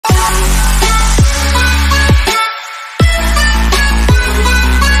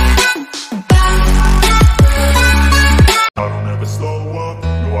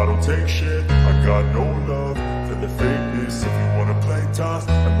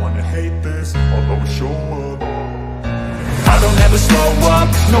wanna hate this, I'll always show up. I don't ever slow up,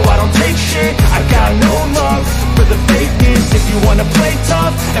 no I don't take shit. I got no love for the fakeness. If you wanna play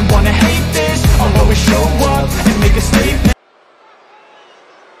tough and wanna hate this, I'll always show up and make a statement.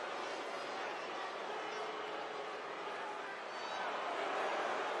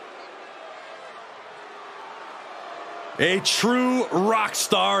 A true rock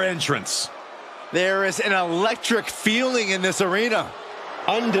star entrance. There is an electric feeling in this arena.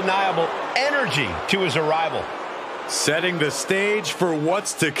 Undeniable energy to his arrival. Setting the stage for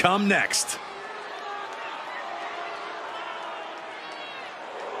what's to come next.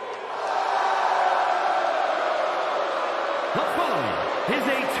 The following is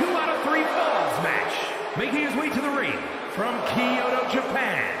a 2 out of 3 falls match. Making his way to the ring from Kyoto,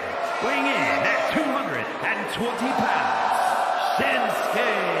 Japan. Weighing in at 220 pounds,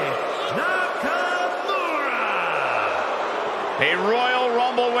 Shinsuke Nakamura. A Royal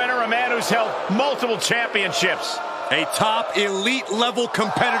Rumble winner, a man who's held multiple championships. A top elite level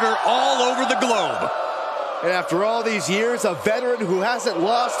competitor all over the globe. And after all these years, a veteran who hasn't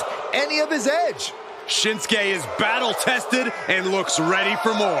lost any of his edge. Shinsuke is battle tested and looks ready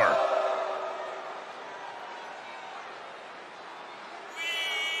for more.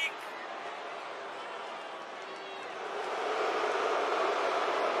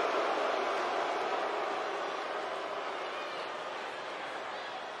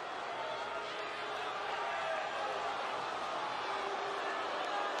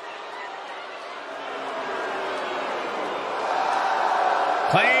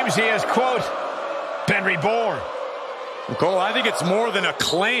 Claims he has, quote, been reborn. Cole, I think it's more than a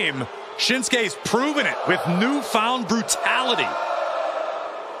claim. Shinsuke's proven it with newfound brutality.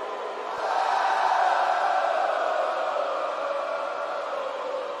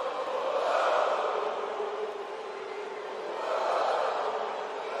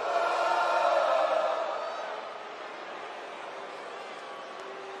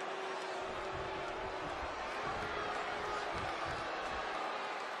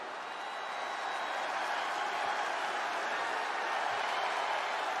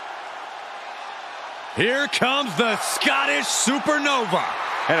 Here comes the Scottish Supernova.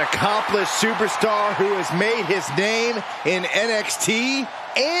 An accomplished superstar who has made his name in NXT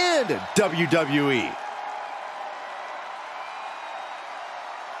and WWE.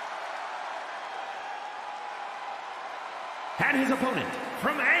 And his opponent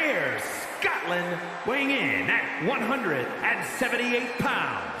from Ayr, Scotland, weighing in at 178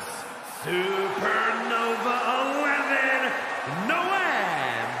 pounds, Supernova 11, Noam.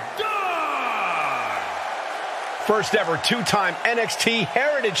 First ever 2-time NXT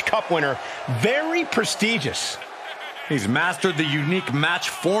Heritage Cup winner. Very prestigious. He's mastered the unique match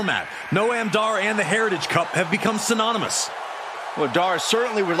format. Noam Dar and the Heritage Cup have become synonymous. Well, Dar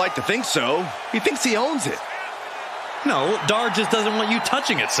certainly would like to think so. He thinks he owns it. No, Dar just doesn't want you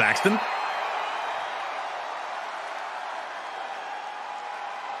touching it, Saxton.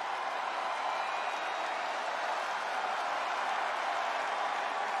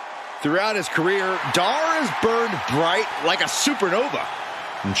 Throughout his career, Dar has burned bright like a supernova.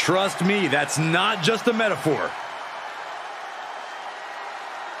 And trust me, that's not just a metaphor.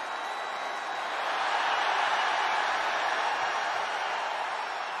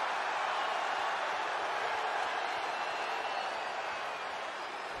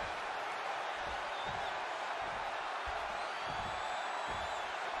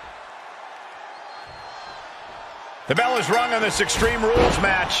 The bell is rung on this Extreme Rules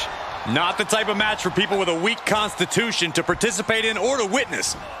match. Not the type of match for people with a weak constitution to participate in or to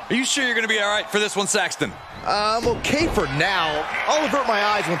witness. Are you sure you're going to be all right for this one, Saxton? I'm okay for now. I'll avert my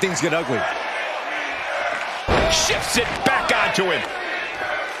eyes when things get ugly. Shifts it back onto him.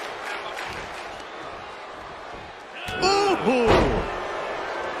 Ooh.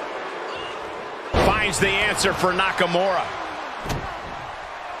 Finds the answer for Nakamura.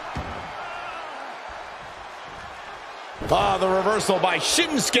 Ah, the reversal by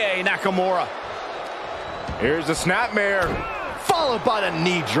Shinsuke Nakamura. Here's the snapmare, followed by the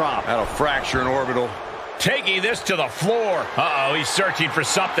knee drop. That'll fracture an orbital. Taking this to the floor. Uh-oh, he's searching for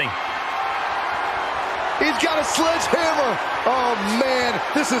something. He's got a sledgehammer. Oh, man,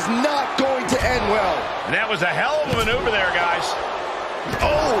 this is not going to end well. And that was a hell of a maneuver there, guys.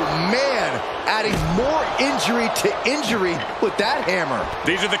 Oh, man, adding more injury to injury with that hammer.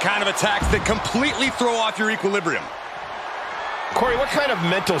 These are the kind of attacks that completely throw off your equilibrium. Corey, what kind of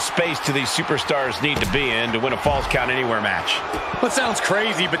mental space do these superstars need to be in to win a Falls Count Anywhere match? That sounds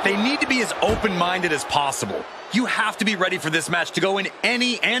crazy, but they need to be as open-minded as possible. You have to be ready for this match to go in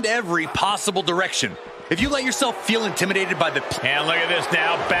any and every possible direction. If you let yourself feel intimidated by the... And look at this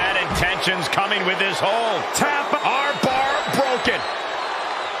now. Bad intentions coming with this hold. Tap. Arm bar broken.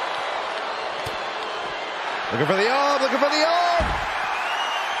 Looking for the arm. Looking for the arm.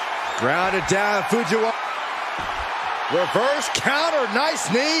 Grounded down. Fujiwara. Reverse counter. Nice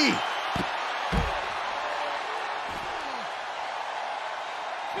knee.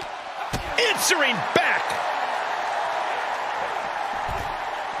 Answering back.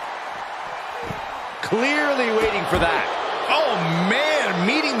 Clearly waiting for that. Oh, man,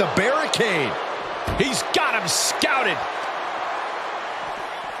 meeting the barricade. He's got him scouted.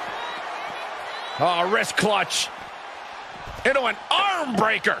 Oh, wrist clutch. Into an arm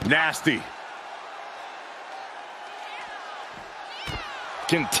breaker. Nasty.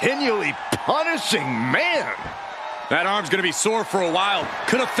 Continually punishing, man. That arm's going to be sore for a while.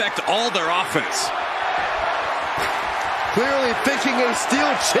 Could affect all their offense. Clearly thinking a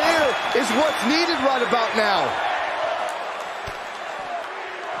steel chair is what's needed right about now.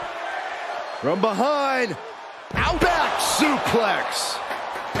 From behind, back suplex.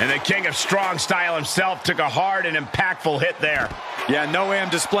 And the king of strong style himself took a hard and impactful hit there. Yeah,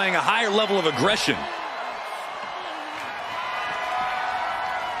 Noam displaying a higher level of aggression.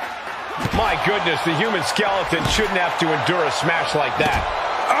 My goodness, the human skeleton shouldn't have to endure a smash like that.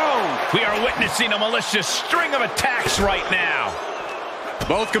 Oh, we are witnessing a malicious string of attacks right now.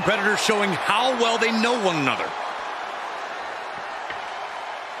 Both competitors showing how well they know one another.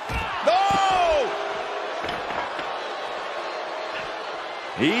 No!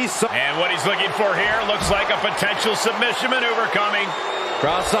 And what he's looking for here looks like a potential submission maneuver coming.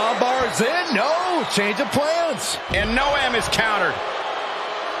 Cross arm bars in. No, change of plans. And Noam is countered.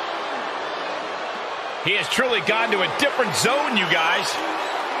 He has truly gone to a different zone, you guys.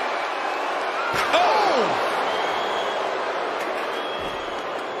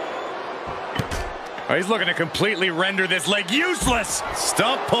 Oh, he's looking to completely render this leg useless.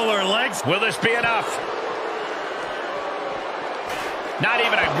 Stump puller legs. Will this be enough? Not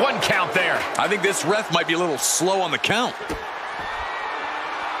even a 1 count there. I think this ref might be a little slow on the count.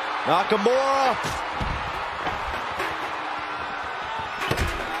 Nakamura.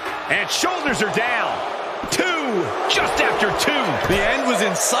 And shoulders are down. 2, just after 2. The end was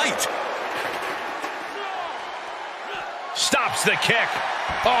in sight. Stops the kick.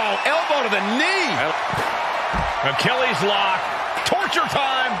 Oh, elbow to the knee. Achilles lock. Torture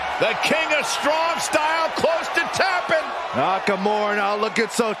time. The king of strong style close to tapping. Nakamura not looking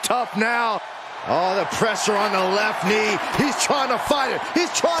so tough now. Oh, the pressure on the left knee. He's trying to fight it.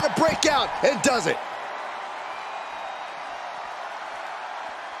 He's trying to break out and does it.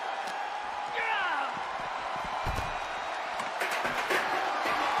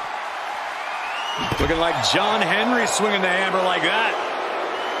 Looking like John Henry swinging the hammer like that.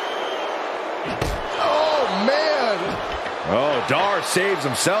 Oh, man. Oh, Dar saves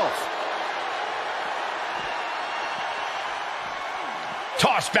himself.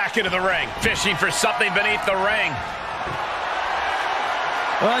 Tossed back into the ring, fishing for something beneath the ring.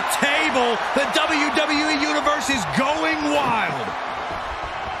 A table. The WWE Universe is going wild.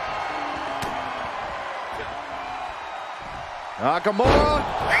 Nakamura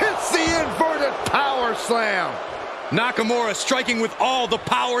hits the inverted power slam. Nakamura striking with all the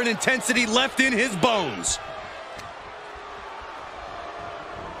power and intensity left in his bones.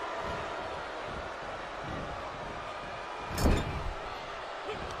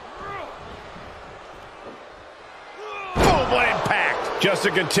 Oh, what impact. Just a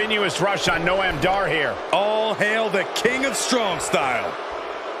continuous rush on Noam Dar here. All hail the king of strong style.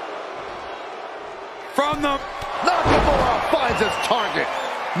 From the... Nakamura finds his target.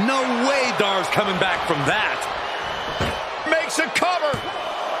 No way Dar's coming back from that. Makes a cover.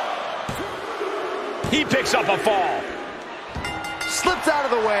 He picks up a fall. Slips out of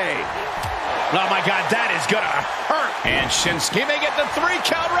the way. Oh my God, that is gonna hurt. And Shinsuke may get the 3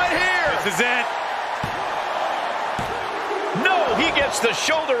 count right here. This is it. No, he gets the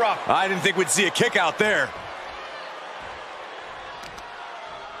shoulder up. I didn't think we'd see a kick out there.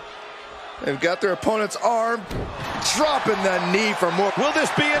 They've got their opponent's arm, dropping the knee for more. Will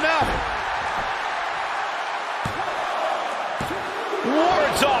this be enough?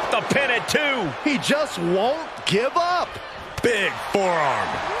 Wards off the pin at 2. He just won't give up. Big forearm.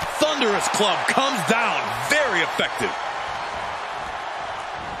 Thunderous club comes down. Very effective.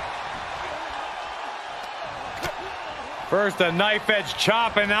 First a knife edge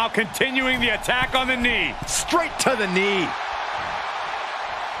chop and now continuing the attack on the knee. Straight to the knee.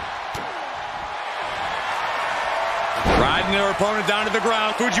 Riding their opponent down to the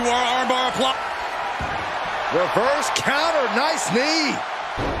ground. Fujiwara armbar apply. Reverse counter. Nice knee.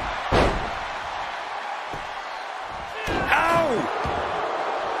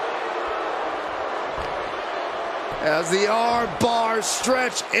 as the arm bars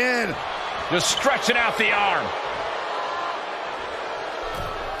stretch in. Just stretching out the arm.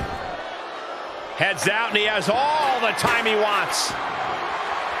 Heads out, and he has all the time he wants.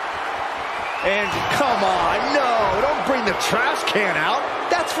 And come on, no, don't bring the trash can out.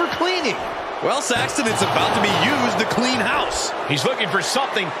 That's for cleaning. Well, Saxton, it's about to be used to clean house. He's looking for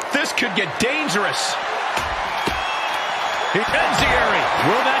something. This could get dangerous. Xavier.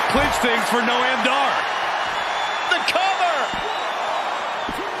 Will that clinch things for Noam Dar? The cover.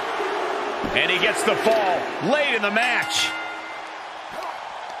 And he gets the fall late in the match.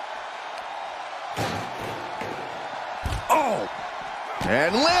 Oh!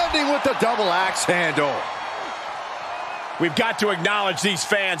 And landing with the double axe handle. We've got to acknowledge these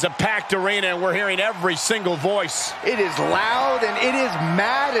fans, a packed arena, and we're hearing every single voice. It is loud and it is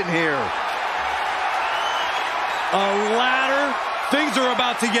mad in here. A ladder. Things are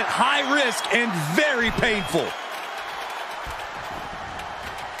about to get high risk and very painful.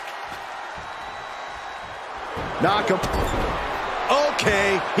 Nakamura.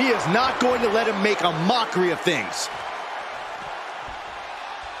 Okay, he is not going to let him make a mockery of things.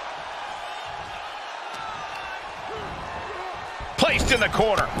 Placed in the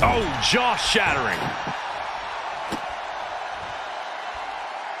corner. Oh, jaw-shattering.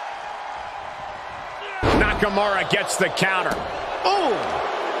 Nakamura gets the counter. Oh!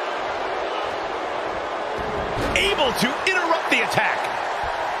 Able to interrupt the attack.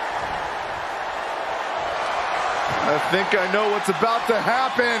 I think I know what's about to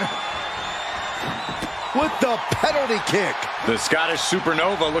happen. With the penalty kick. The Scottish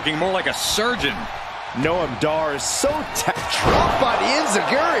Supernova looking more like a surgeon. Noam Dar is so trapped by the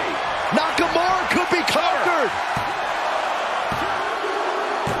enziguri. Nakamura could be conquered.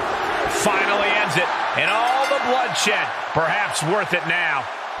 Finally ends it. And all the bloodshed. Perhaps worth it now.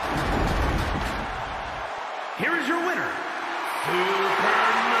 Here is your winner,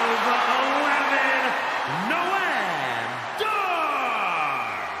 Supernova 11, Noam Dar.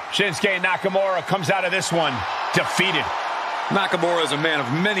 Shinsuke Nakamura comes out of this one defeated. Nakamura is a man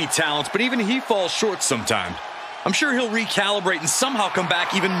of many talents, but even he falls short sometimes. I'm sure he'll recalibrate and somehow come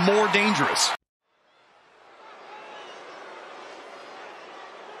back even more dangerous.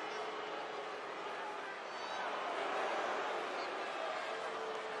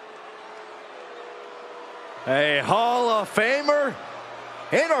 A Hall of Famer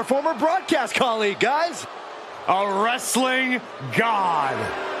and our former broadcast colleague, guys. A wrestling god.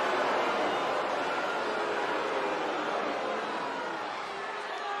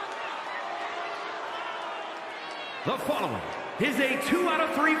 The following is a 2 out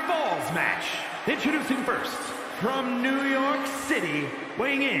of 3 falls match. Introducing first, from New York City,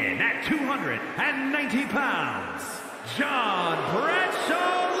 weighing in at 290 pounds, John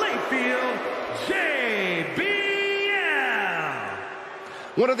Bradshaw Layfield, JBL.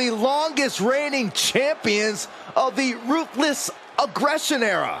 One of the longest reigning champions of the Ruthless Aggression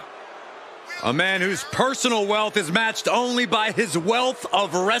era. A man whose personal wealth is matched only by his wealth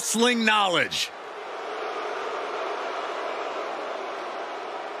of wrestling knowledge.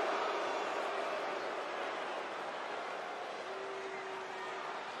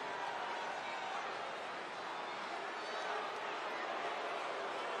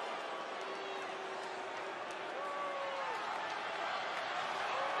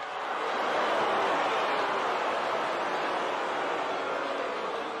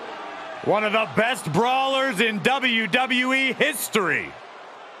 One of the best brawlers in WWE history.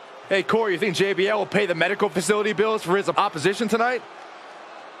 Hey, Corey, you think JBL will pay the medical facility bills for his opposition tonight?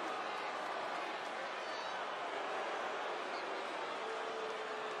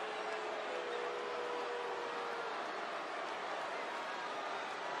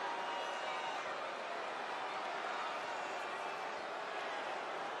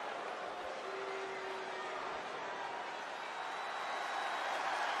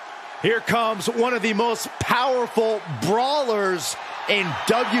 Here comes one of the most powerful brawlers in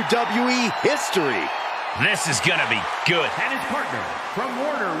WWE history. This is gonna be good. And his partner from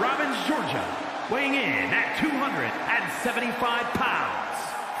Warner Robins, Georgia, weighing in at 275 pounds,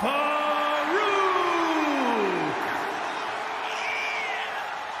 Farouk.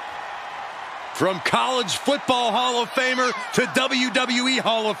 From College Football Hall of Famer to WWE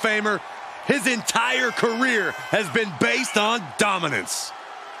Hall of Famer, his entire career has been based on dominance.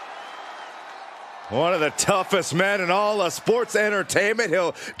 One of the toughest men in all of sports entertainment.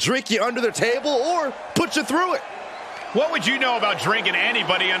 He'll drink you under the table or put you through it. What would you know about drinking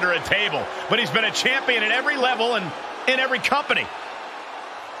anybody under a table? But he's been a champion at every level and in every company.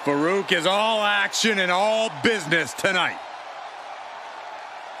 Farouk is all action and all business tonight.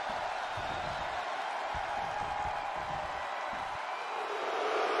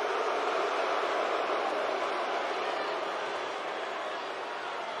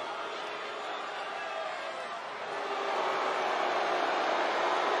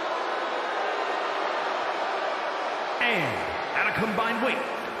 And at a combined weight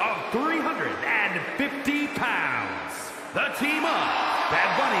of 350 pounds, the team of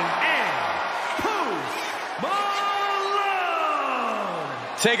Bad Bunny and Post Malone.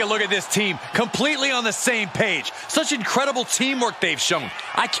 Take a look at this team, completely on the same page. Such incredible teamwork they've shown.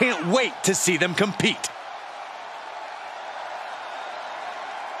 I can't wait to see them compete.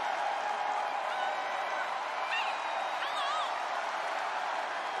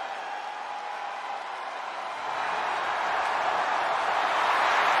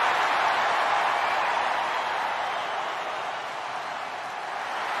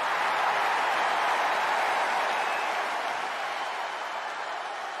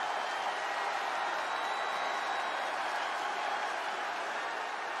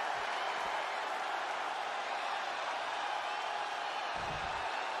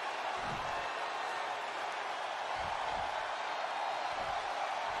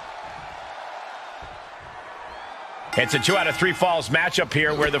 It's a 2 out of 3 falls matchup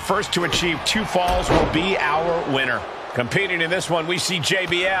here where the first to achieve 2 falls will be our winner. Competing in this one, we see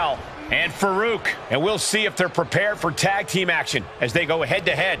JBL and Farouk, and we'll see if they're prepared for tag team action as they go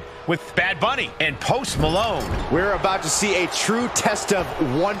head-to-head with Bad Bunny and Post Malone. We're about to see a true test of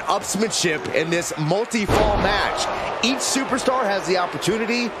one-upsmanship in this multi-fall match. Each superstar has the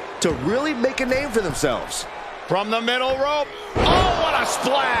opportunity to really make a name for themselves. From the middle rope. Oh, what a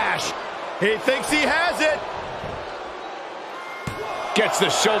splash! He thinks he has it. Gets the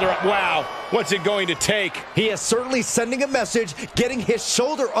shoulder up. Wow, what's it going to take? He is certainly sending a message, getting his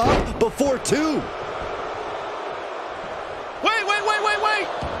shoulder up before 2. Wait!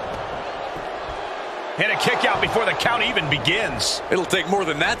 And a kick out before the count even begins. It'll take more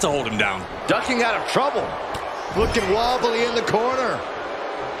than that to hold him down. Ducking out of trouble. Looking wobbly in the corner.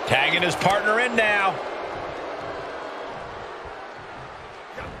 Tagging his partner in now.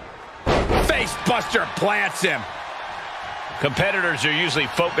 Face buster plants him. Competitors are usually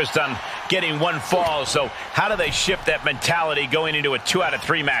focused on getting 1 fall, so how do they shift that mentality going into a 2 out of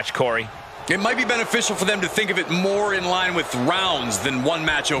 3 match, Corey? It might be beneficial for them to think of it more in line with rounds than one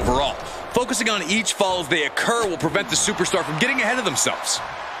match overall. Focusing on each fall as they occur will prevent the superstar from getting ahead of themselves.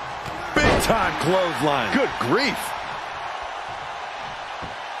 Big time clothesline. Good grief.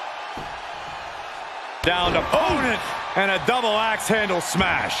 Down to opponent and a double axe handle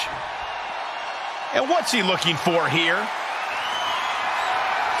smash. And what's he looking for here?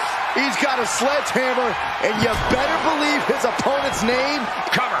 He's got a sledgehammer, and you better believe his opponent's name.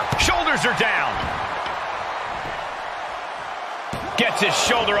 Cover. Shoulders are down. Gets his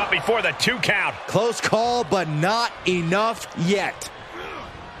shoulder up before the 2 count. Close call, but not enough yet.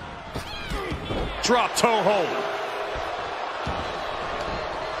 Drop toe hold.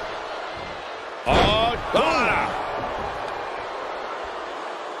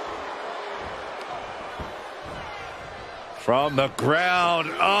 From the ground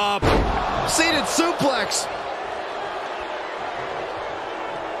up. Seated suplex.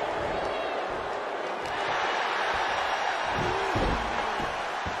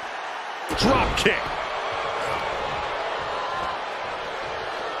 Drop kick.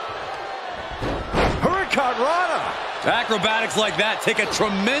 Hurricane Rana. Acrobatics like that take a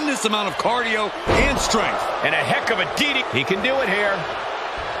tremendous amount of cardio and strength. And a heck of a DD. He can do it here.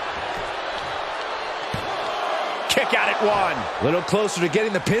 Kick out at 1. A little closer to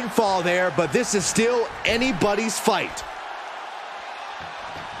getting the pinfall there, but this is still anybody's fight.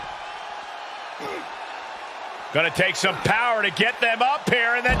 Gonna take some power to get them up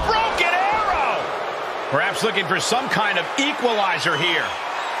here, and then broken arrow! Perhaps looking for some kind of equalizer here.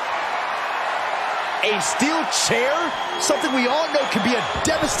 A steel chair? Something we all know can be a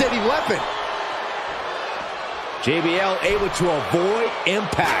devastating weapon. JBL able to avoid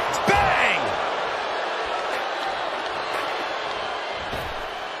impact. Bang!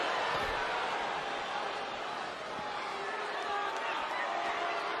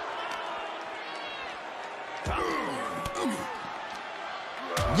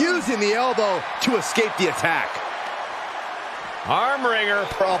 Using the elbow to escape the attack. Arm wringer.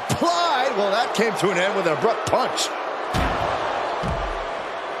 Applied. Well, that came to an end with an abrupt punch.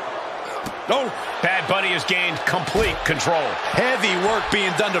 Oh, Bad Bunny has gained complete control. Heavy work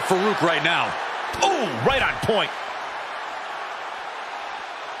being done to Farouk right now. Oh, right on point.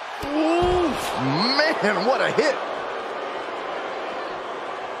 Ooh, man, what a hit.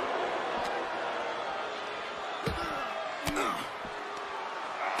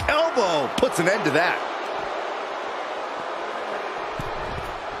 Elbow puts an end to that.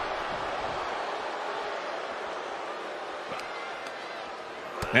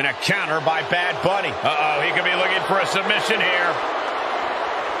 And a counter by Bad Bunny. Uh-oh, he could be looking for a submission here.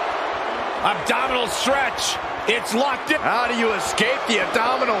 Abdominal stretch. It's locked in. How do you escape the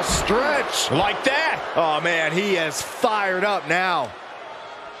abdominal stretch? Like that. Oh, man, he is fired up now.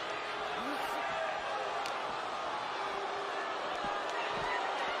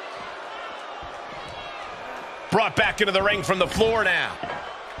 Brought back into the ring from the floor now.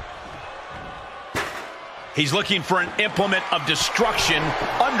 He's looking for an implement of destruction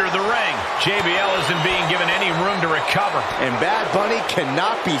under the ring. JBL isn't being given any room to recover. And Bad Bunny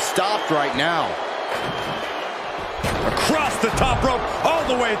cannot be stopped right now. Across the top rope, all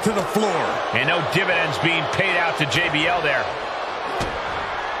the way to the floor. And no dividends being paid out to JBL there.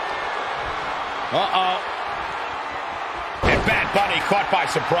 Uh-oh. And Bad Bunny caught by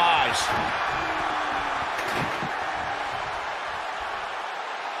surprise.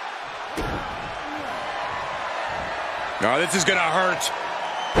 Oh, this is gonna hurt.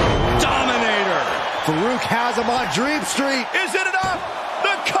 Dominator. Farouk has him on Dream Street. Is it enough?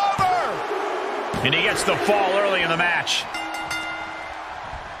 The cover! And he gets the fall early in the match.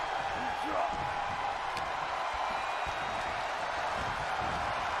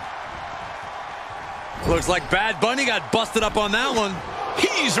 Looks like Bad Bunny got busted up on that one.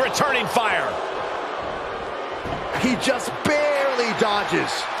 He's returning fire. He just barely dodges.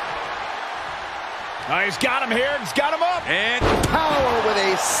 Oh, he's got him here. He's got him up. And Power with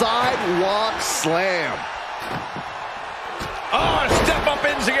a sidewalk slam. Oh, a step up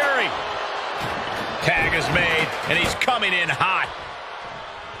Enziguri. Tag is made, and he's coming in hot.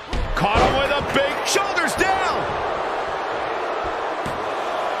 Caught him with a big shoulders down.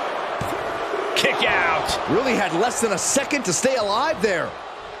 Kick out. Really had less than a second to stay alive there.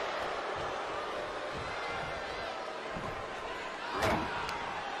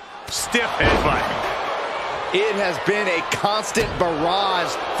 Stiff headbutt. It has been a constant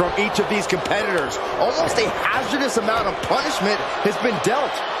barrage from each of these competitors. Almost a hazardous amount of punishment has been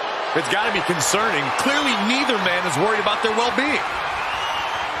dealt. it's got to be concerning. Clearly, neither man is worried about their well-being.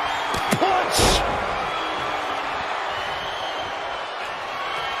 Punch!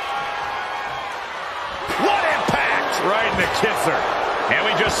 What impact! Right in the kisser. And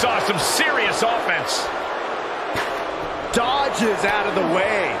we just saw some serious offense. Dodges out of the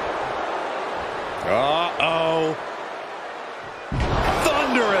way. Uh-oh.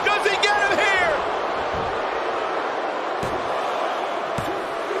 Thunder it. Does he get him here?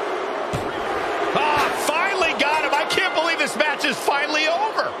 Ah, finally got him. I can't believe this match is finally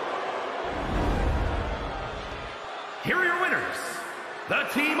over. Here are your winners, the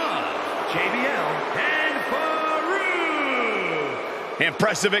team of JBL and Farouk.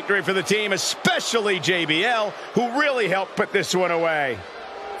 Impressive victory for the team, especially JBL, who really helped put this one away.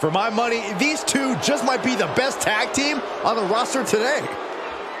 For my money, these two just might be the best tag team on the roster today.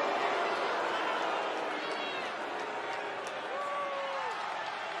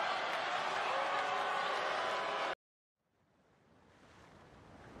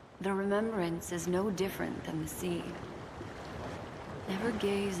 The remembrance is no different than the sea. Never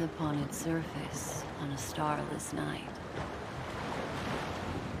gaze upon its surface on a starless night.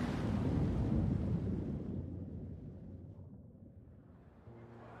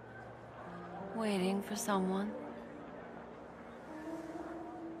 Waiting for someone?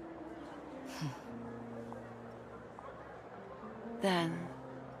 Then,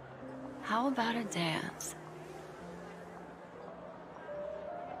 how about a dance?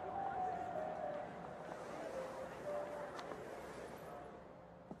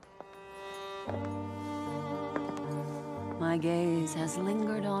 My gaze has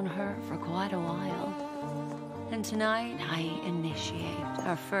lingered on her for quite a while. And tonight, I initiate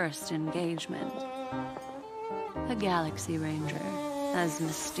our first engagement. A Galaxy Ranger, as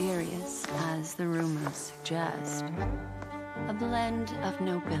mysterious as the rumors suggest. A blend of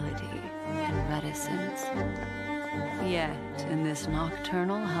nobility and reticence. Yet, in this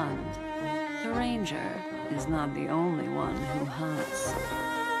nocturnal hunt, the Ranger is not the only one who hunts.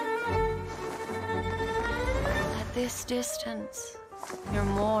 At this distance, you're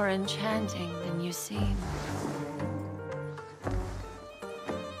more enchanting than you seem.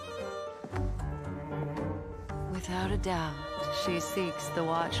 Without a doubt, she seeks the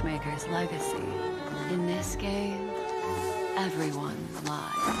Watchmaker's legacy. In this game, everyone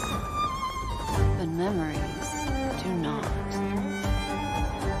lies. But memories do not.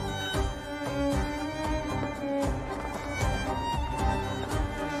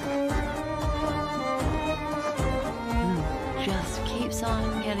 Just keeps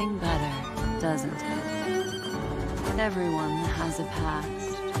on getting better, doesn't it? Everyone has a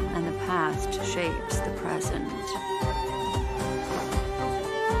past, and the past shapes the present.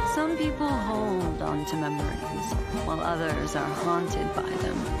 Some people hold on to memories, while others are haunted by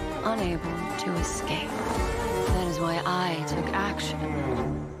them, unable to escape. why I took action.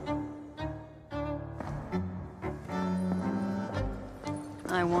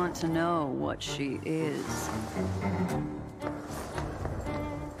 I want to know what she is.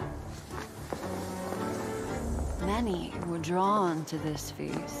 Many were drawn to this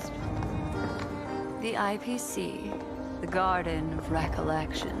feast. The IPC, the Garden of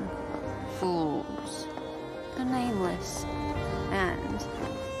Recollection, Fools, the Nameless, and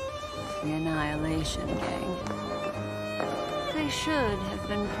the Annihilation Gang. They should have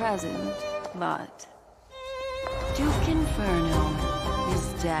been present, but Duke Inferno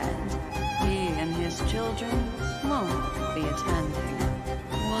is dead. He and his children won't be attending.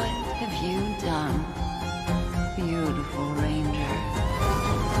 What have you done, beautiful Ranger?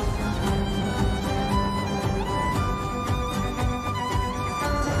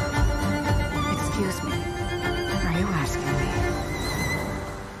 Excuse me, are you asking me?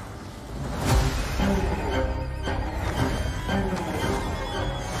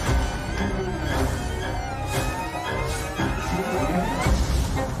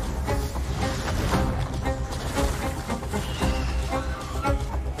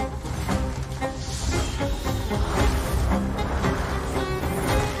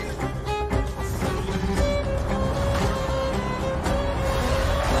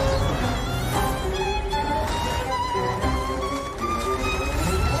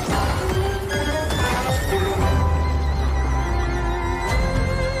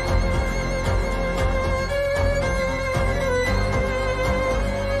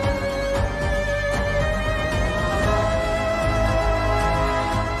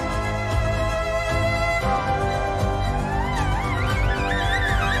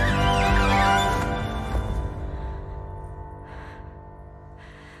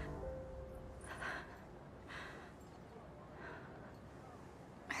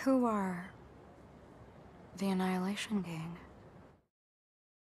 Who are the Annihilation Gang?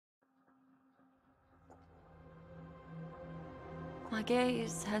 My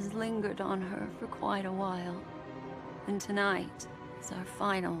gaze has lingered on her for quite a while, and tonight is our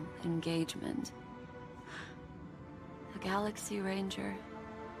final engagement. A Galaxy Ranger?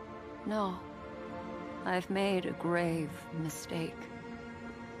 No, I've made a grave mistake.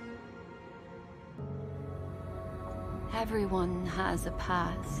 Everyone has a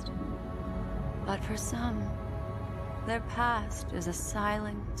past, but for some, their past is a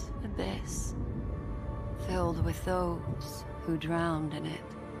silent abyss, filled with those who drowned in it.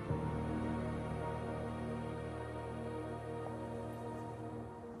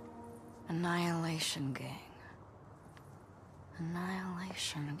 Annihilation Gang.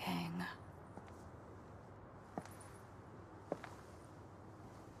 Annihilation Gang.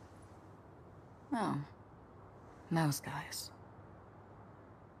 Oh. Those guys.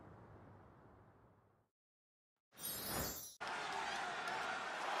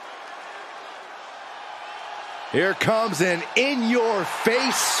 Here comes an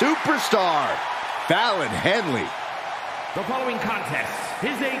in-your-face superstar, Fallon Henley. The following contest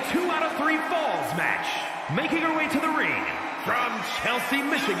is a 2 out of 3 falls match. Making her way to the ring from Chelsea,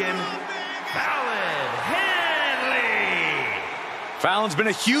 Michigan, Fallon Henley. Fallon's been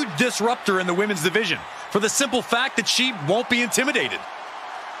a huge disruptor in the women's division for the simple fact that she won't be intimidated.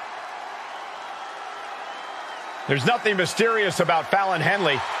 There's nothing mysterious about Fallon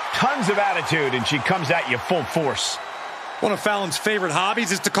Henley. Tons of attitude, and she comes at you full force. One of Fallon's favorite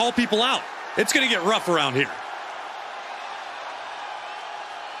hobbies is to call people out. It's going to get rough around here.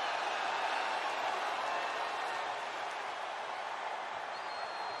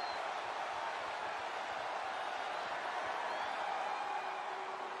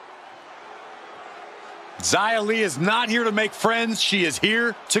 Xia Li is not here to make friends. She is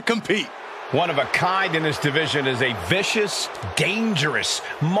here to compete. One of a kind in this division is a vicious, dangerous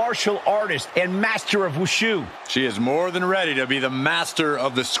martial artist and master of wushu. She is more than ready to be the master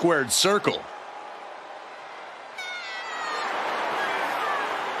of the squared circle.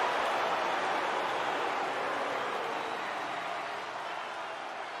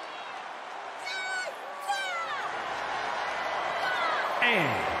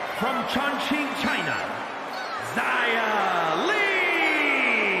 And from Chongqing, China, Xia Li.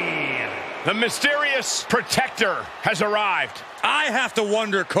 The mysterious protector has arrived. I have to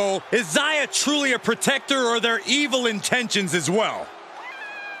wonder, Cole, is Xia truly a protector, or are there evil intentions as well?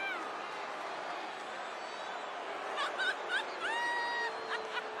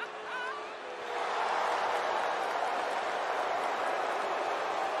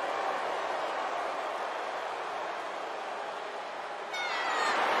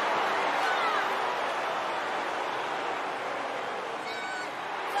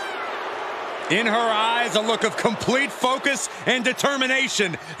 In her eyes, a look of complete focus and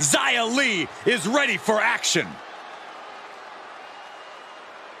determination. Xia Li is ready for action.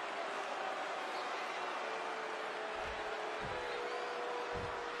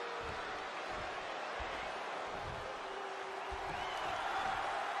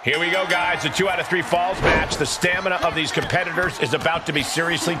 Here we go, guys. A 2 out of 3 falls match. The stamina of these competitors is about to be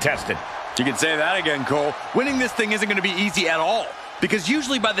seriously tested. You can say that again, Cole. Winning this thing isn't going to be easy at all, because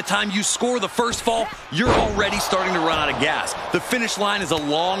usually by the time you score the first fall, you're already starting to run out of gas. The finish line is a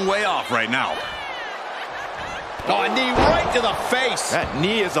long way off right now. Oh, a knee right to the face. That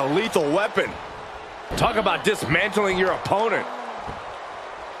knee is a lethal weapon. Talk about dismantling your opponent.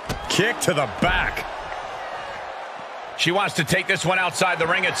 Kick to the back. She wants to take this one outside the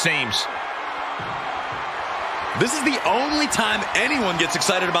ring, it seems. This is the only time anyone gets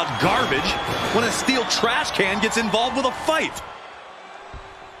excited about garbage, when a steel trash can gets involved with a fight.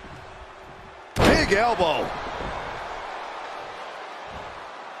 Big elbow.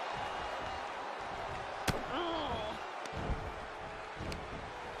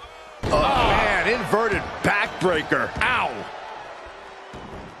 Oh, man, inverted backbreaker. Ow.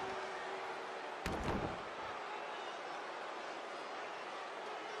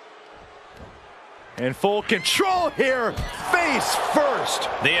 In full control here, face first.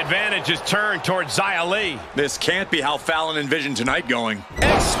 The advantage is turned towards Xia Li. This can't be how Fallon envisioned tonight going.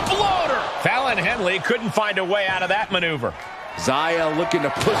 Exploder! Fallon Henley couldn't find a way out of that maneuver. Xia looking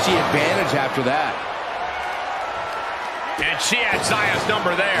to push the advantage after that. And she had Zaya's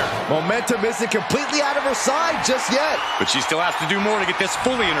number there. Momentum isn't completely out of her side just yet. But she still has to do more to get this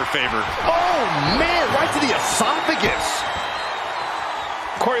fully in her favor. Oh, man, right to the esophagus.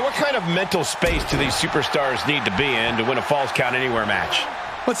 Corey, what kind of mental space do these superstars need to be in to win a Falls Count Anywhere match?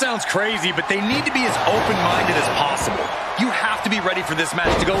 Well, it sounds crazy, but they need to be as open-minded as possible. You have to be ready for this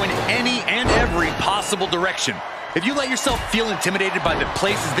match to go in any and every possible direction. If you let yourself feel intimidated by the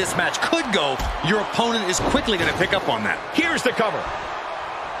places this match could go, your opponent is quickly going to pick up on that. Here's the cover.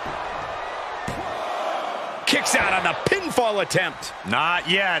 Kicks out on the pinfall attempt. Not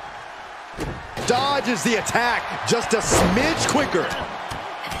yet. Dodges the attack just a smidge quicker.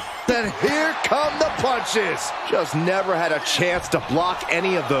 Then here come the punches. Just never had a chance to block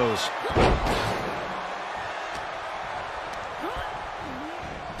any of those.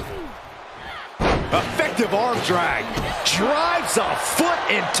 Effective arm drag. Drives a foot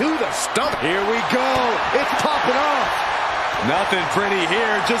into the stomach. Here we go. It's popping off. Nothing pretty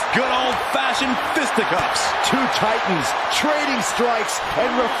here, just good old-fashioned fisticuffs. Two titans trading strikes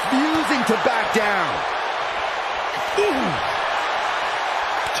and refusing to back down. Ooh.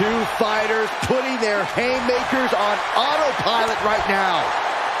 Two fighters putting their haymakers on autopilot right now.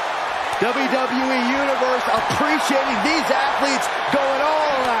 WWE Universe appreciating these athletes going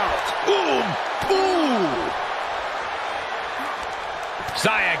all out. Boom! Ooh!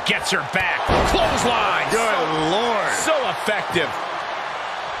 Xia gets her back. Clothesline. Good Lord. So effective.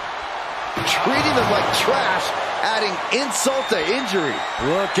 Treating them like trash, adding insult to injury.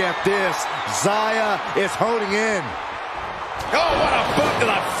 Look at this. Xia is honing in. Oh, what a boot to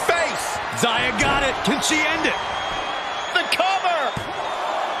the face! Xia got it. Can she end it? The cover!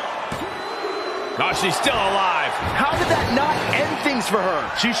 Oh, she's still alive. How did that not end things for her?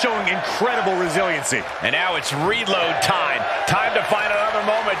 She's showing incredible resiliency. And now it's reload time. Time to find another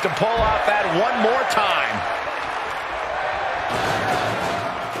moment to pull off that one more time.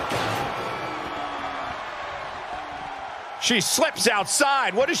 She slips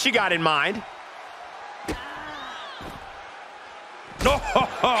outside. What has she got in mind? Oh,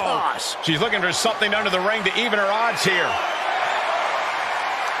 gosh. She's looking for something under the ring to even her odds here.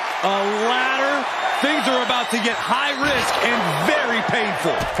 A ladder. Things are about to get high risk and very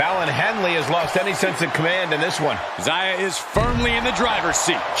painful. Fallon Henley has lost any sense of command in this one. Xia is firmly in the driver's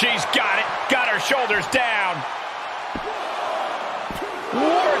seat. She's got it. Got her shoulders down.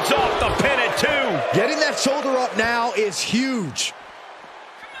 Wards off the pin at 2. Getting that shoulder up now is huge.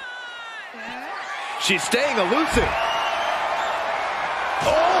 She's staying elusive.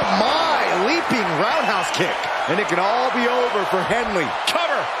 Oh my, leaping roundhouse kick. And it can all be over for Henley.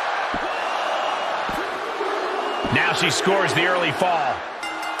 Cover. Now she scores the early fall.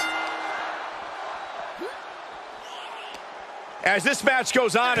 As this match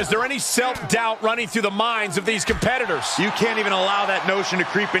goes on, is there any self-doubt running through the minds of these competitors? You can't even allow that notion to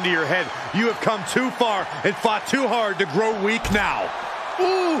creep into your head. You have come too far and fought too hard to grow weak now.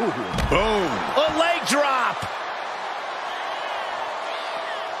 Ooh. Boom. A leg drop.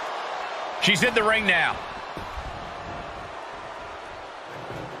 She's in the ring now.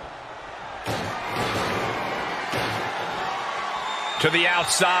 To the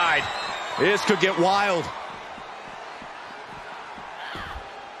outside. This could get wild.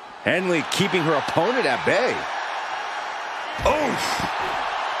 Henley keeping her opponent at bay. Oof.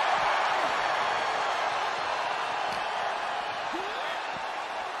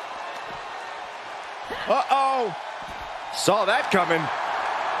 Uh-oh. Saw that coming.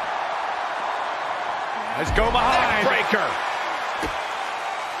 Let's go behind. Breaker.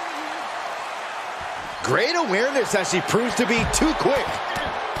 Great awareness as she proves to be too quick.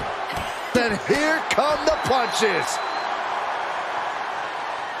 Then here come the punches.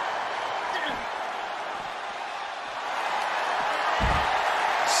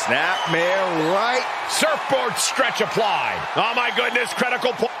 Snapmare right. Surfboard stretch applied. Oh, my goodness.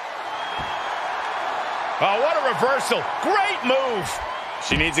 Critical point. Oh, what a reversal. Great move.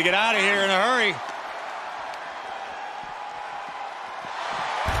 She needs to get out of here in a hurry.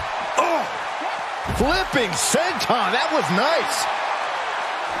 Oh, flipping senton. That was nice.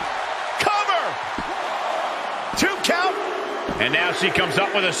 Cover. 2 count. And now she comes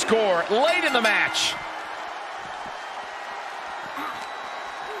up with a score late in the match.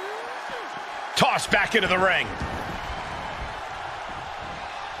 Tossed back into the ring.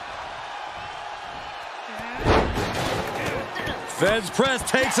 Feds press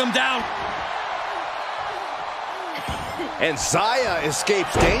takes him down. And Zaya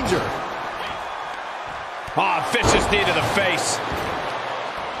escapes danger. Ah, vicious knee to the face.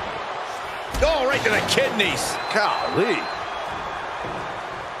 Oh, right to the kidneys. Golly.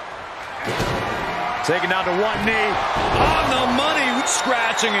 Taken down to one knee. On the money.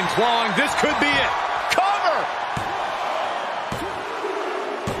 Scratching and clawing. This could be it. Cover.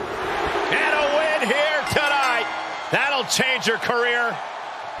 And a win here tonight. That'll change her career.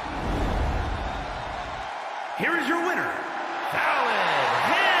 Here is your winner, Fallon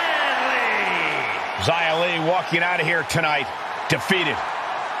Henley. Xia Li walking out of here tonight, defeated.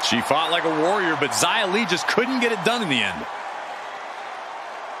 She fought like a warrior, but Xia Li just couldn't get it done in the end.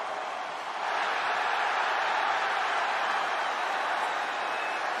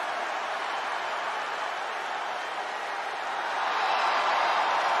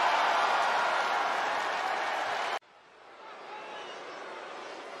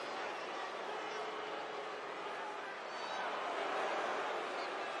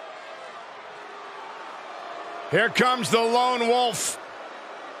 Here comes the lone wolf.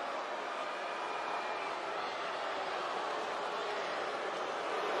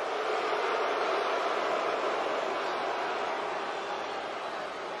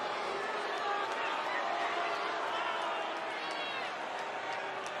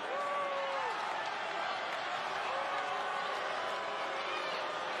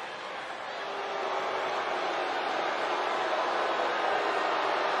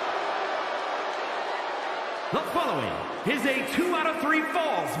 The following is a 2 out of 3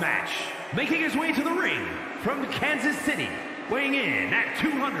 falls match. Making his way to the ring from Kansas City, weighing in at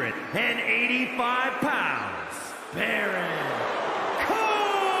 285 pounds, Baron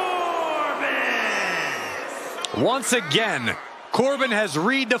Corbin! Once again, Corbin has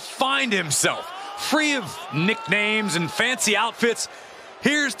redefined himself. Free of nicknames and fancy outfits,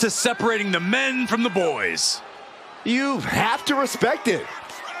 here's to separating the men from the boys. You have to respect it.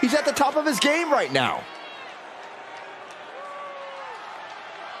 He's at the top of his game right now.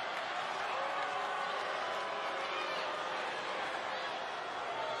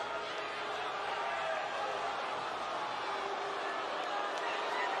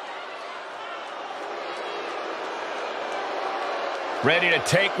 Ready to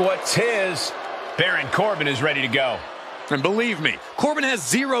take what's his. Baron Corbin is ready to go. And believe me, Corbin has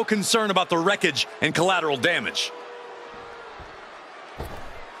zero concern about the wreckage and collateral damage.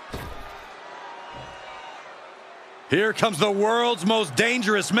 Here comes the world's most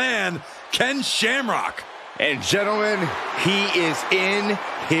dangerous man, Ken Shamrock. And gentlemen, he is in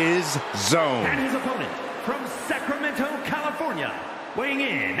his zone. And his opponent from Sacramento, California, weighing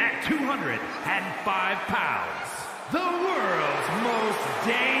in at 205 pounds, the world's most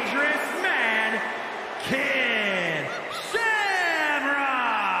dangerous man, Ken Shamrock!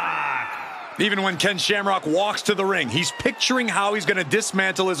 Even when Ken Shamrock walks to the ring, he's picturing how he's going to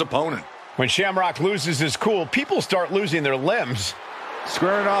dismantle his opponent. When Shamrock loses his cool, people start losing their limbs.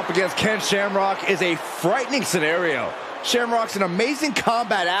 Squaring off against Ken Shamrock is a frightening scenario. Shamrock's an amazing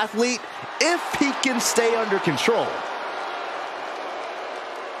combat athlete if he can stay under control.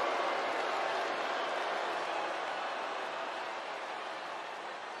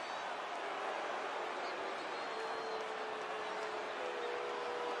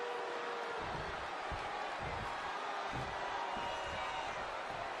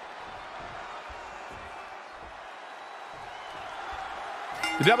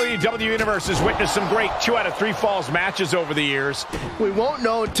 The WWE Universe has witnessed some great 2 out of 3 falls matches over the years. We won't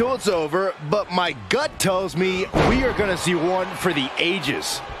know until it's over, but my gut tells me we are going to see one for the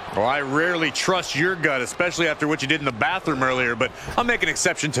ages. Well, I rarely trust your gut, especially after what you did in the bathroom earlier, but I'll make an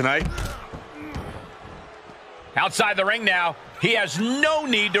exception tonight. Outside the ring now, he has no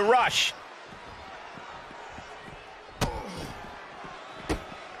need to rush.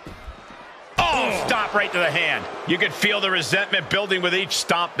 Oh, stop right to the hand. You can feel the resentment building with each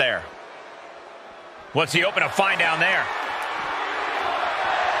stomp there. What's he open to find down there?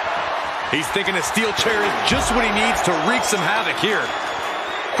 He's thinking a steel chair is just what he needs to wreak some havoc here.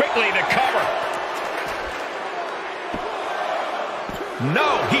 Quickly the cover.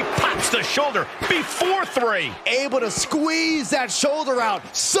 No, he pops the shoulder before 3. Able to squeeze that shoulder out.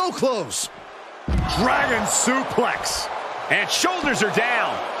 So close. Dragon suplex. And shoulders are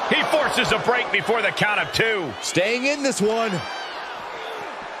down. He forces a break before the count of 2. Staying in this one.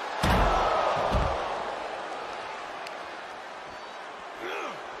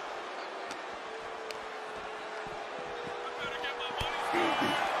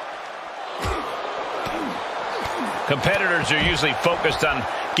 Competitors are usually focused on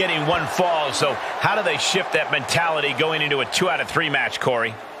getting 1 fall, so how do they shift that mentality going into a 2 out of 3 match,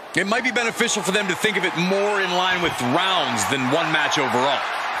 Corey? It might be beneficial for them to think of it more in line with rounds than 1 match overall.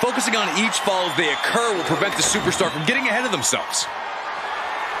 Focusing on each fall as they occur will prevent the superstar from getting ahead of themselves.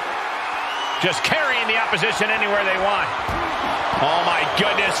 Just carrying the opposition anywhere they want. Oh, my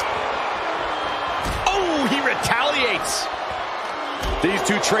goodness. Oh, he retaliates. These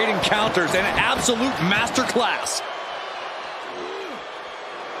two trading counters, an absolute masterclass.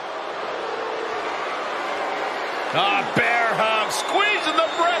 Bear hug, squeezing the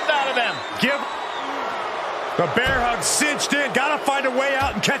breath out of them. The bear hug cinched in. Gotta find a way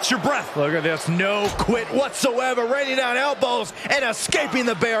out and catch your breath. Look at this, no quit whatsoever. Raining down elbows and escaping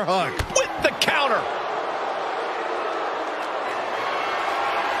the bear hug. With the counter.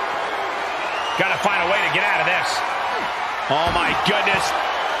 Gotta find a way to get out of this. Oh my goodness.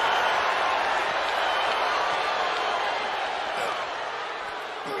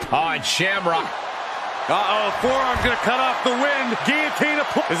 Oh, and Shamrock. Forearm's gonna cut off the wind. Guillotine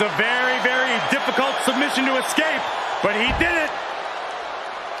is a very, very difficult submission to escape, but he did it.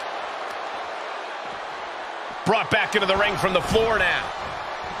 Brought back into the ring from the floor now.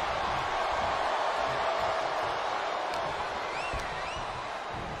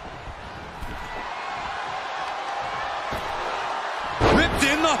 Ripped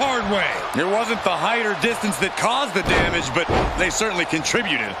in the hard way. It wasn't the height or distance that caused the damage, but they certainly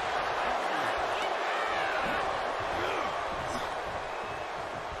contributed.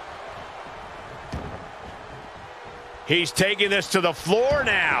 He's taking this to the floor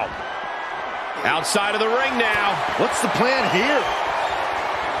now. Outside of the ring now. What's the plan here?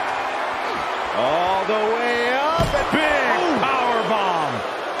 All the way up. And big power bomb.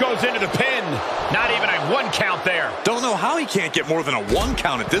 Goes into the pin. Not even a 1 count there. Don't know how he can't get more than a 1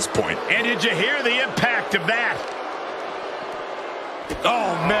 count at this point. And did you hear the impact of that?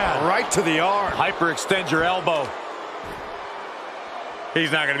 Oh, man. Right to the arm. Hyperextend your elbow. He's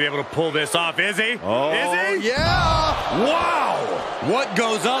not going to be able to pull this off, is he? Oh, is he? Yeah. Wow. What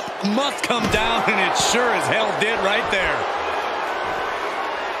goes up must come down, and it sure as hell did right there.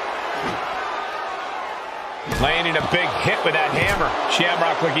 Landing a big hit with that hammer.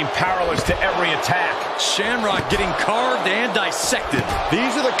 Shamrock looking powerless to every attack. Shamrock getting carved and dissected.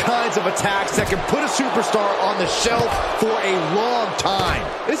 These are the kinds of attacks that can put a superstar on the shelf for a long time.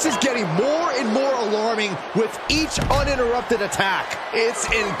 This is getting more and more alarming with each uninterrupted attack. It's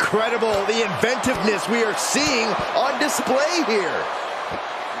incredible, the inventiveness we are seeing on display here.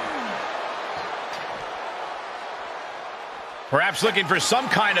 Perhaps looking for some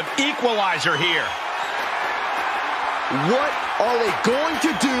kind of equalizer here. What are they going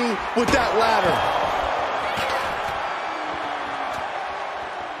to do with that ladder?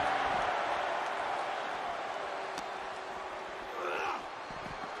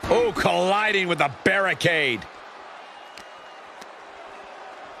 Oh, colliding with a barricade.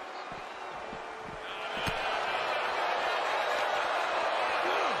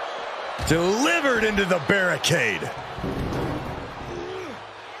 Delivered into the barricade.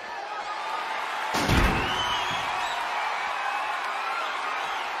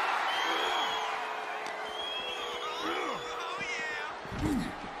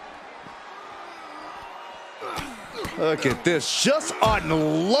 Look at this, just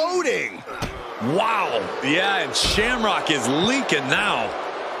unloading. Wow. Yeah, and Shamrock is leaking now.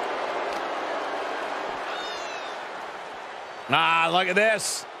 Look at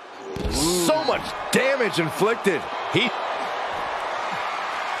this. So much damage inflicted.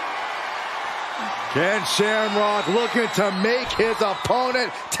 Ken Shamrock looking to make his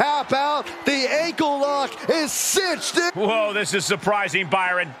opponent tap out. The ankle lock is cinched in. Whoa, this is surprising,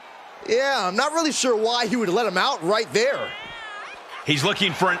 Byron. Yeah, I'm not really sure why he would let him out right there. He's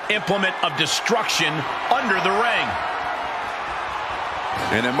looking for an implement of destruction under the ring.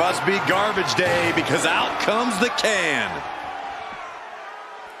 And it must be garbage day because out comes the can.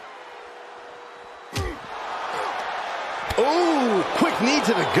 Ooh, quick knee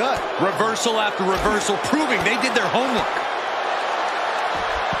to the gut. Reversal after reversal, proving they did their homework.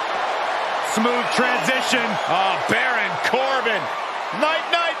 Smooth transition. Oh, Baron Corbin. Night,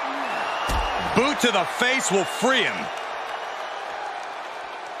 night. Boot to the face will free him.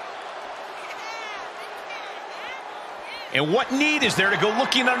 And what need is there to go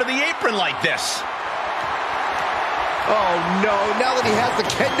looking under the apron like this? Oh no, now that he has the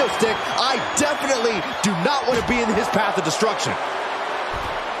kendo stick, I definitely do not want to be in his path of destruction.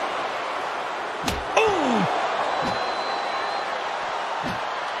 Ooh!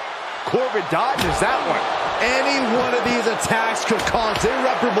 Corbin dodges that one. Any one of these attacks could cause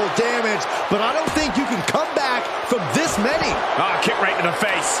irreparable damage, but I don't think you can come back from this many. Ah, kick right in the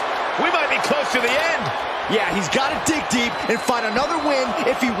face. We might be close to the end. Yeah, he's got to dig deep and find another win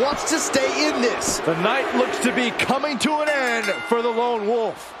if he wants to stay in this. The night looks to be coming to an end for the Lone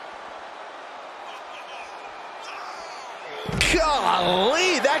Wolf.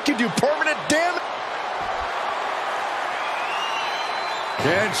 Golly, that could do permanent damage.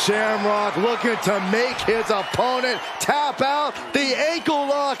 Ken Shamrock looking to make his opponent tap out. The ankle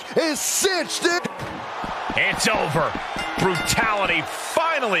lock is cinched in. It's over. Brutality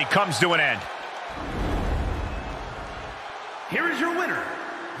finally comes to an end. Here is your winner,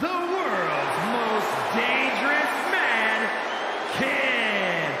 the world's most dangerous man,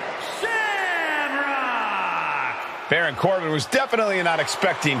 Ken Shamrock. Baron Corbin was definitely not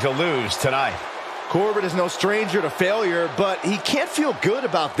expecting to lose tonight. Corbin is no stranger to failure, but he can't feel good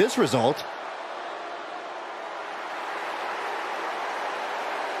about this result.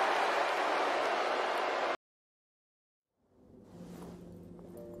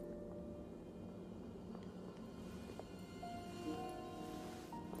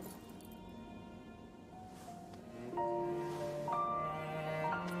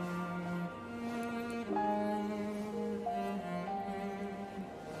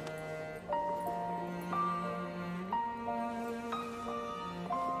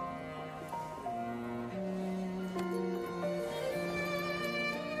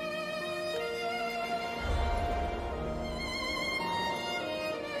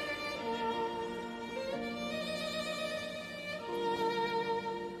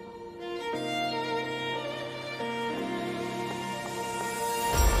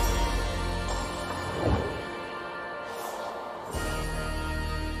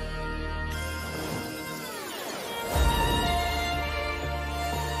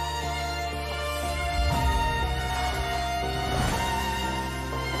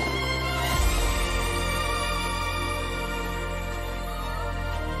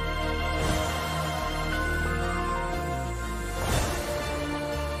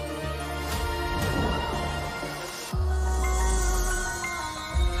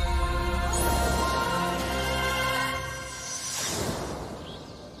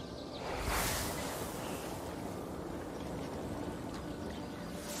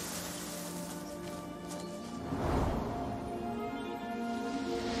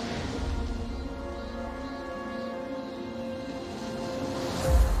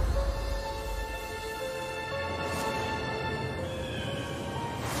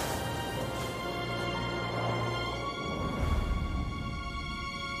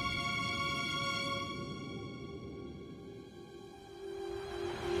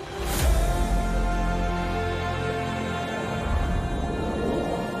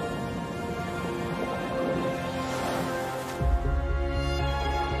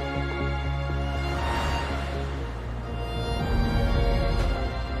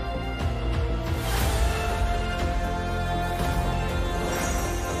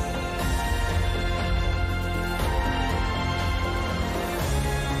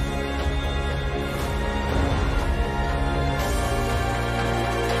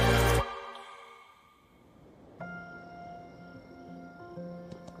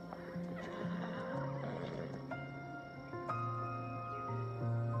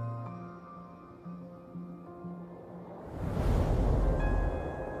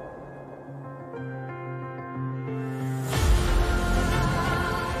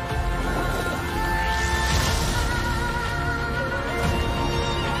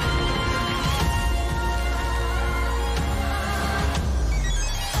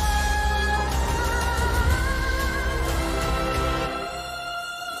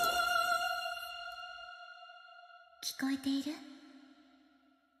 こえている？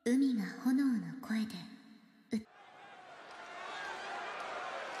海が炎の声で。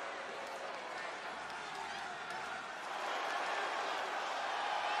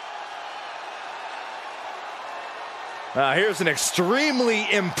Here's an extremely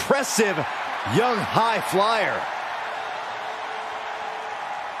impressive young high flyer.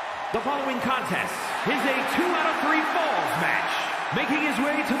 The following contest is a 2 out of 3 falls match. Making his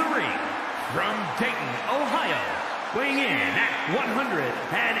way to the ring from Dayton, Ohio, weighing in at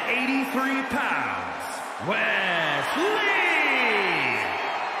 183 pounds, Wesley!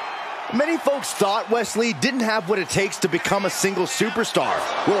 Many folks thought Wesley didn't have what it takes to become a single superstar.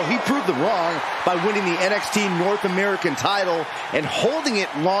 Well, he proved them wrong by winning the NXT North American title and holding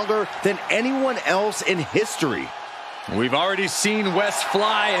it longer than anyone else in history. We've already seen Wes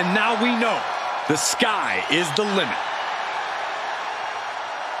fly, and now we know the sky is the limit.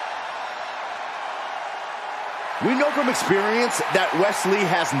 We know from experience that Wesley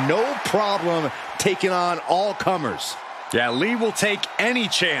has no problem taking on all comers. Yeah, Lee will take any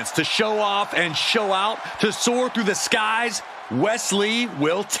chance to show off and show out, to soar through the skies. Wesley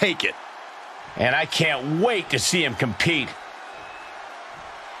will take it. And I can't wait to see him compete.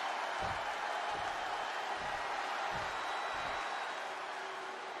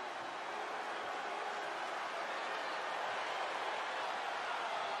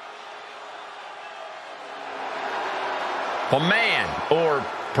 A man, or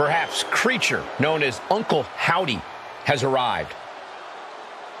perhaps creature, known as Uncle Howdy, has arrived.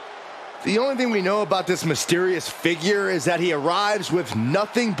 The only thing we know about this mysterious figure is that he arrives with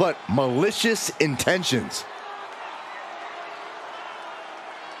nothing but malicious intentions.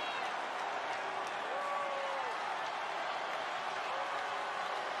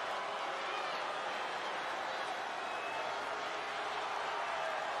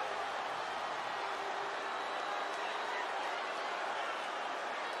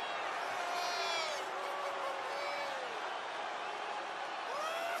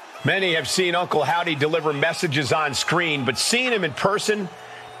 Many have seen Uncle Howdy deliver messages on screen, but seeing him in person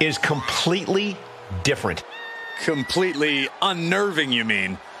is completely different. Completely unnerving, you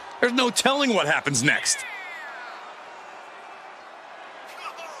mean? There's no telling what happens next.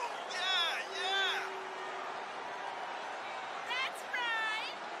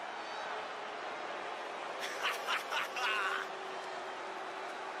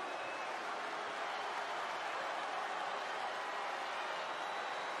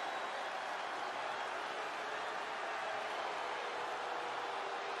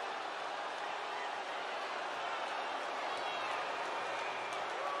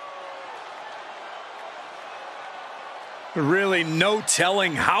 Really no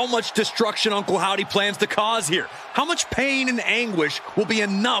telling how much destruction Uncle Howdy plans to cause here. How much pain and anguish will be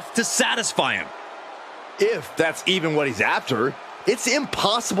enough to satisfy him? If that's even what he's after, it's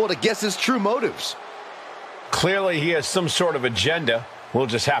impossible to guess his true motives. Clearly he has some sort of agenda. We'll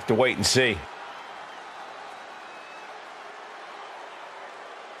just have to wait and see.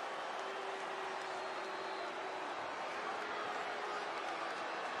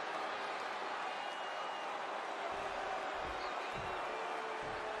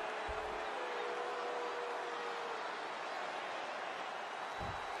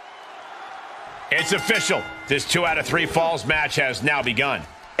 It's official. This 2 out of 3 falls match has now begun.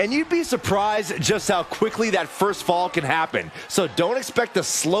 And you'd be surprised just how quickly that first fall can happen. So don't expect a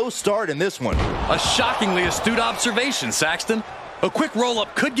slow start in this one. A shockingly astute observation, Saxton. A quick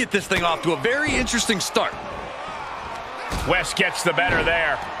roll-up could get this thing off to a very interesting start. West gets the better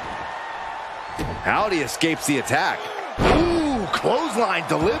there. Howdy escapes the attack. Ooh, clothesline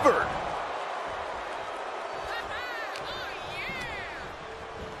delivered.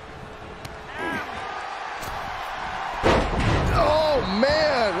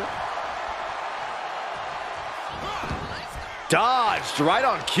 Man, dodged right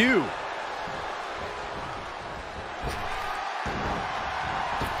on cue.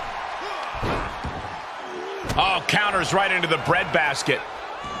 Oh, counters right into the breadbasket.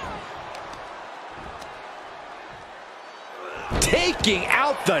 Taking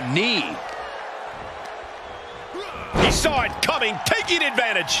out the knee. He saw it coming, taking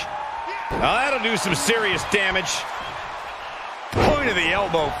advantage. Now that'll do some serious damage. Point of the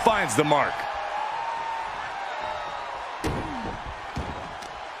elbow finds the mark.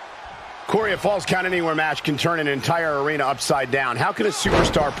 Corey, a Falls Count Anywhere match can turn an entire arena upside down. How can a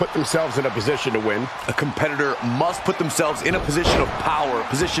superstar put themselves in a position to win? A competitor must put themselves in a position of power, a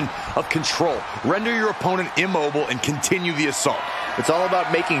position of control. Render your opponent immobile and continue the assault. It's all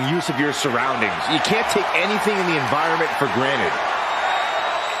about making use of your surroundings. You can't take anything in the environment for granted.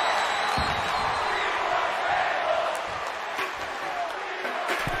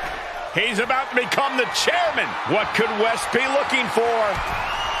 He's about to become the chairman. What could Wes be looking for?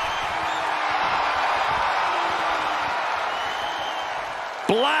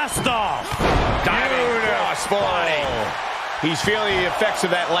 Blast off. Diving crossbody. He's feeling the effects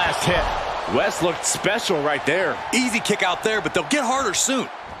of that last hit. Wes looked special right there. Easy kick out there, but they'll get harder soon.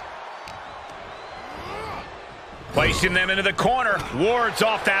 Placing them into the corner. Wards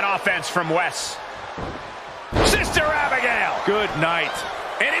off that offense from Wes. Sister Abigail. Good night.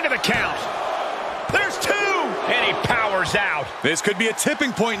 And into the count. There's two. And he powers out. This could be a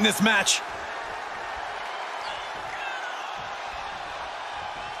tipping point in this match.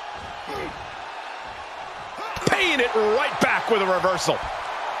 Paying it right back with a reversal.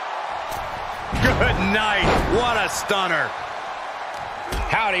 Good night. What a stunner.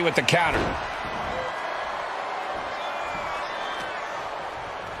 Howdy with the counter.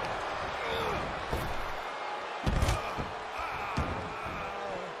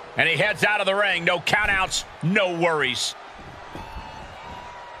 And he heads out of the ring. No countouts, no worries.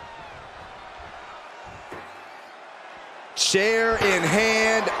 Chair in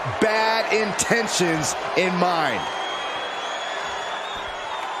hand, bad intentions in mind.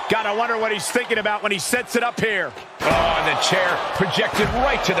 Gotta wonder what he's thinking about when he sets it up here. Oh, and the chair projected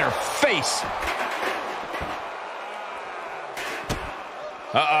right to their face.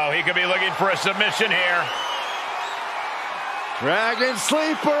 Uh-oh, he could be looking for a submission here. Dragon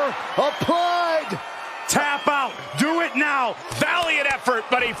sleeper applied. Tap out. Do it now. Valiant effort,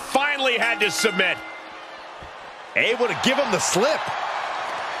 but he finally had to submit. Able to give him the slip.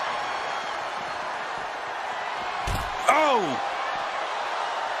 Oh.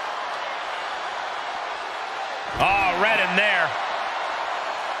 Oh, red in there.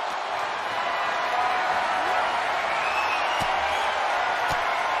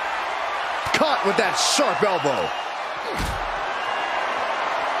 Caught with that sharp elbow.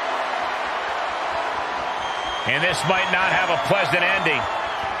 And this might not have a pleasant ending.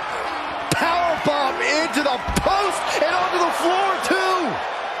 Powerbomb into the post and onto the floor,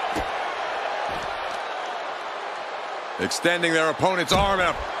 too. Extending their opponent's arm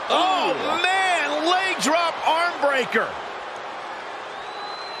out. Oh, man! Leg drop arm breaker.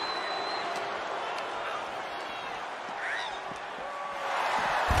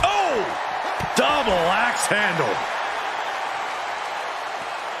 Oh! Double axe handle.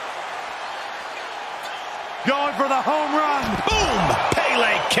 Going for the home run. Boom!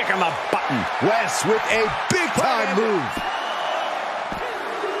 Pele kicking the button. Wes with a big-time move.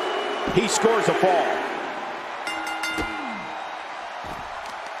 He scores a fall.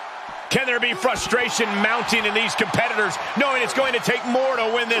 Can there be frustration mounting in these competitors, knowing it's going to take more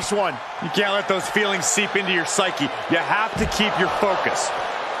to win this one? You can't let those feelings seep into your psyche. You have to keep your focus.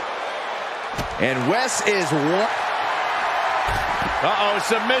 And Wes is one. Uh-oh,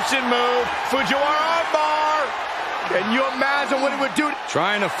 submission move. Fujiwara armbar. Can you imagine what it would do?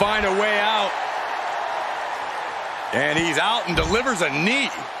 Trying to find a way out. And he's out and delivers a knee.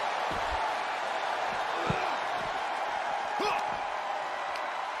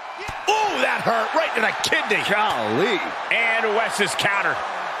 Ooh, that hurt right to the kidney. Golly. And Wes's counter.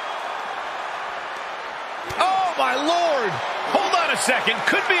 Oh, my Lord. Hold on a second.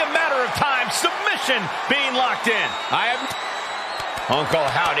 Could be a matter of time. Submission being locked in. Uncle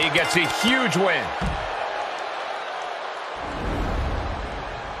Howdy gets a huge win.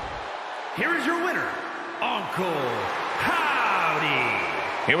 Here is your winner, Uncle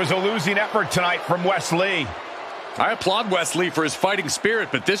Howdy. It was a losing effort tonight from Wes Lee. I applaud Wes Lee for his fighting spirit,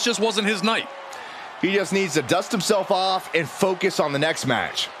 but this just wasn't his night. He just needs to dust himself off and focus on the next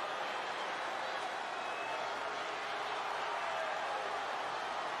match.